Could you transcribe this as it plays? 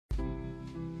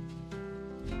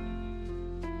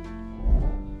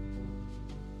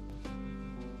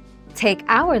Take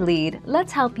our lead,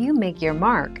 let's help you make your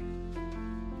mark.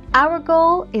 Our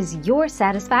goal is your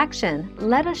satisfaction.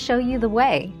 Let us show you the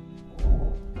way.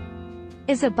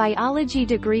 Is a biology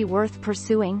degree worth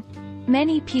pursuing?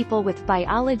 Many people with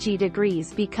biology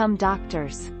degrees become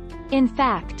doctors. In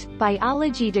fact,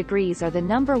 biology degrees are the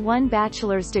 #1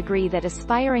 bachelor's degree that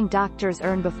aspiring doctors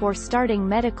earn before starting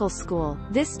medical school.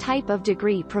 This type of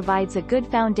degree provides a good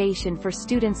foundation for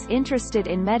students interested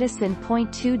in medicine.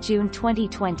 2 June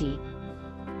 2020.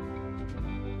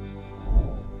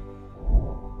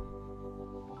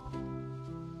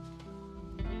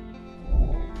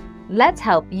 Let's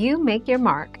help you make your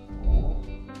mark.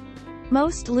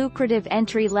 Most lucrative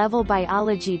entry-level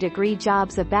biology degree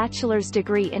jobs: a bachelor's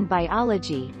degree in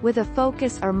biology, with a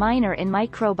focus or minor in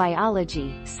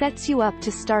microbiology, sets you up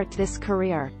to start this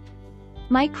career.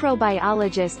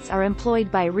 Microbiologists are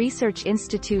employed by research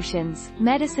institutions,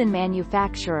 medicine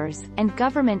manufacturers, and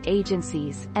government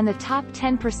agencies, and the top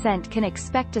 10% can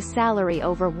expect a salary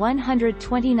over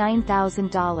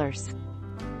 $129,000.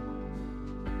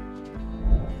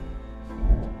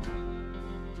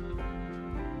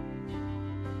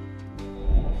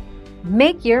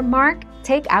 Make your mark,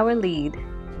 take our lead.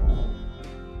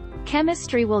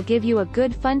 Chemistry will give you a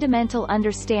good fundamental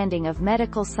understanding of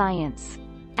medical science.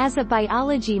 As a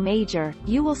biology major,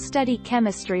 you will study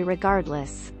chemistry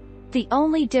regardless. The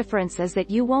only difference is that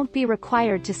you won't be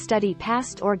required to study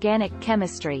past organic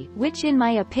chemistry, which in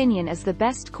my opinion is the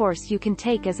best course you can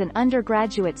take as an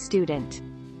undergraduate student.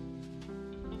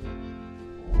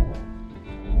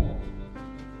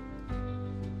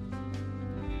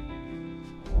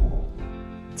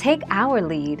 Take our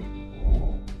lead.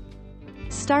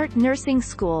 Start nursing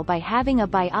school by having a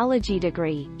biology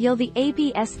degree. You'll the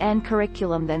ABSN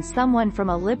curriculum than someone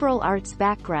from a liberal arts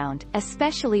background,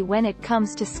 especially when it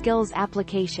comes to skills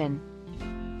application.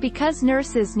 Because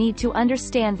nurses need to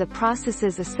understand the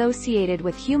processes associated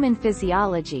with human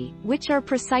physiology, which are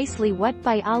precisely what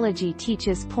biology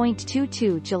teaches.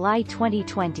 22 July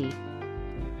 2020.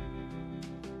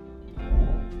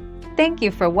 Thank you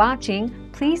for watching.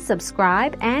 Please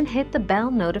subscribe and hit the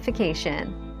bell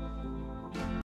notification.